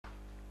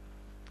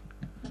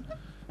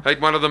Heat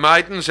 1 of the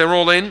maidens, they're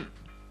all in.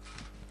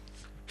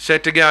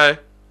 Set to go.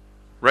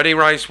 Ready,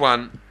 race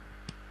 1.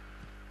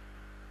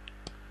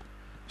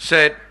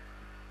 Set.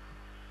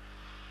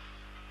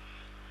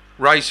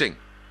 Racing.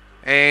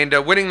 And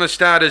winning the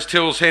start is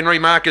Tills Henry.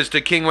 Marcus to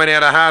King went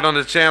out of hard on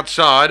its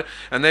outside,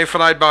 and they're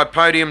followed by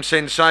Podium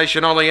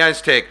Sensation, Ollie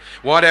Aztec.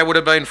 Wide out would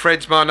have been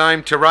Fred's My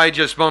Name,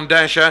 Courageous,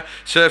 Mondasha,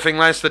 Surfing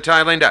Lass the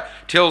tail ender.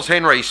 Tills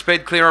Henry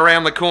sped clear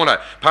around the corner.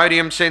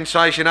 Podium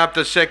Sensation up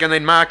to second,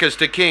 then Marcus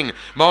to King.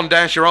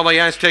 Mondasha, Ollie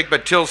Aztec,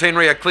 but Tills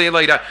Henry a clear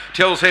leader.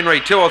 Tills Henry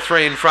 2 or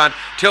 3 in front.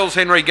 Tills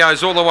Henry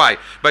goes all the way.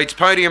 Beats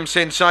Podium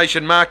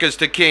Sensation, Marcus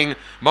to King.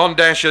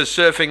 Mondasha,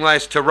 Surfing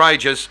Lass,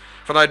 Courageous,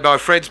 followed by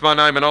Fred's My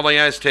Name and Ollie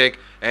Aztec,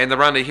 and the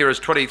runner here is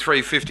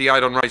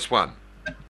 23.58 on race 1.